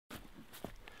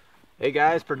Hey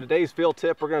guys, for today's field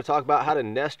tip, we're going to talk about how to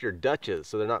nest your Dutches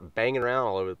so they're not banging around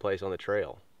all over the place on the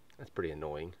trail. That's pretty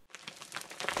annoying.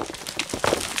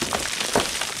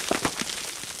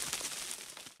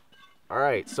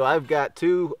 Alright, so I've got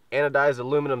two anodized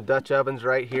aluminum Dutch ovens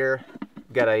right here.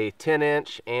 Got a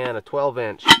 10-inch and a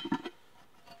 12-inch.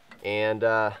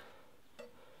 And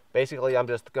basically I'm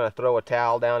just going to throw a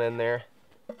towel down in there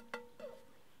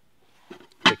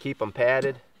to keep them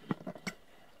padded.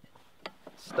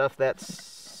 Stuff that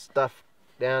stuff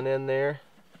down in there.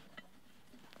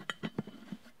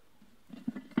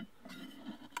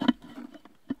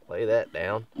 Lay that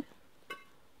down.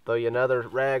 Throw you another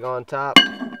rag on top.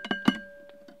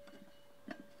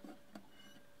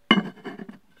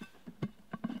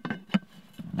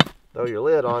 Throw your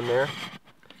lid on there.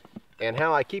 And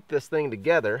how I keep this thing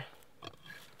together,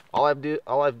 all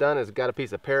I've done is got a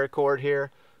piece of paracord here.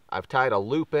 I've tied a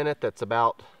loop in it that's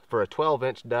about, for a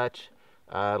 12-inch Dutch,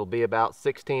 it'll be about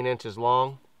 16 inches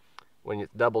long when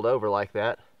it's doubled over like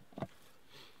that.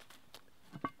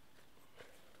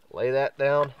 Lay that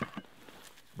down.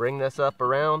 Bring this up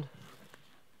around.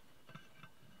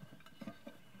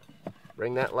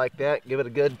 Bring that like that. Give it a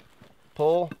good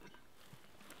pull.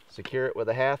 Secure it with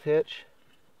a half hitch.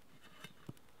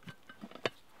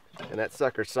 And that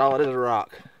sucker's solid as a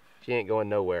rock. She ain't going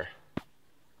nowhere.